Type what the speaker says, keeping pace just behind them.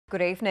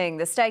Good evening.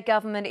 The state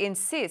government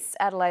insists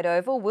Adelaide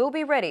Oval will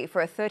be ready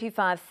for a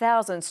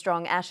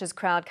 35,000-strong Ashes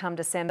crowd come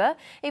December,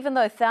 even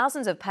though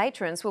thousands of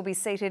patrons will be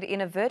seated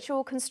in a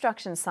virtual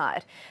construction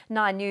site.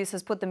 9 News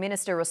has put the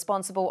minister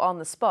responsible on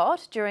the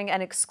spot during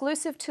an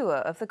exclusive tour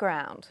of the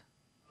ground.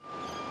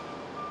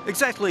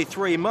 Exactly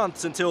 3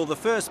 months until the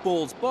first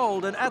ball's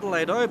bowled and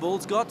Adelaide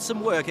Oval's got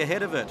some work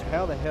ahead of it.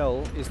 How the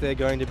hell is there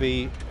going to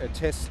be a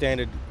test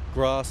standard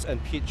grass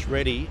and pitch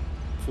ready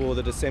for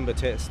the December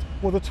test?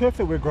 Well, the turf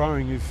that we're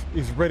growing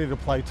is ready to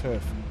play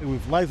turf.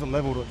 We've laser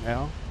levelled it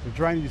now. The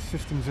drainage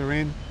systems are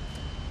in,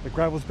 the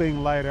gravel's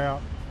being laid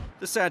out.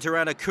 The Santa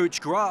Ana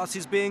couch grass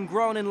is being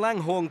grown in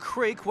Langhorne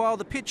Creek while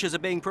the pitches are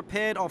being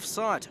prepared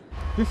off-site.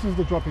 This is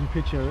the drop-in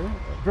pitch area.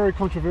 Very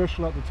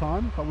controversial at the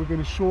time, but we've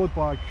been assured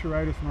by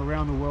curators from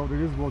around the world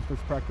it is world's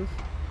best practice.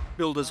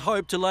 Builders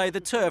hope to lay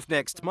the turf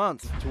next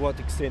month. To what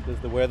extent does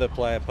the weather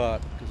play a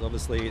part? Because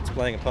obviously it's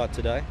playing a part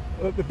today.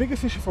 The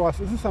biggest issue for us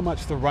isn't so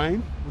much the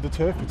rain with the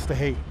turf, it's the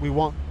heat. We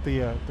want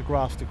the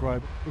grass to grow.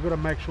 We've got to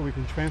make sure we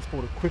can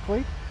transport it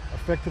quickly,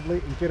 effectively,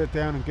 and get it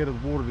down and get it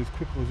watered as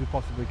quickly as we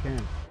possibly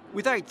can.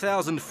 With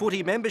 8,000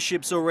 footy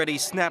memberships already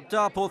snapped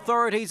up,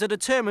 authorities are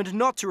determined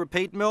not to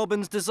repeat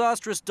Melbourne's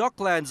disastrous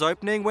Docklands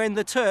opening when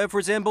the turf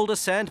resembled a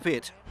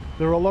sandpit.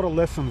 There are a lot of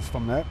lessons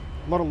from that,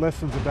 a lot of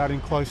lessons about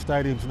enclosed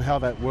stadiums and how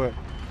that worked.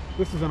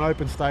 This is an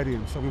open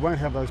stadium, so we won't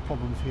have those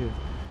problems here.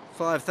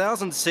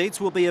 5,000 seats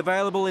will be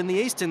available in the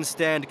eastern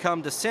stand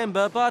come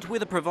December, but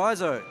with a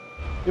proviso.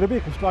 It'll be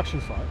a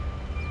construction site.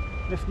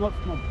 Let's not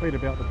beat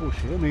about the bush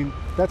here. I mean,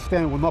 that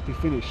stand will not be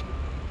finished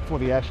for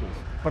the Ashes,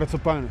 but it's a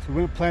bonus. We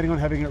weren't planning on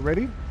having it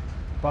ready,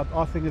 but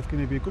I think it's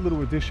going to be a good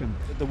little addition.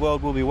 The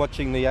world will be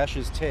watching the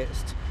Ashes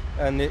test,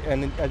 and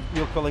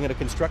you're calling it a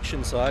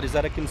construction site. Is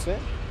that a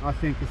concern? I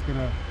think it's going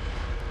to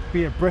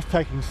be a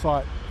breathtaking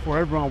sight for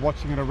everyone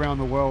watching it around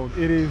the world.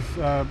 It is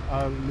a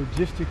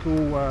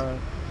logistical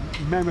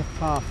mammoth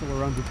task that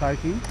we're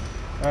undertaking.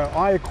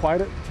 I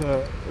equate it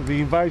to the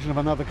invasion of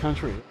another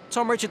country.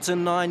 Tom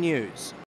Richardson, 9 News.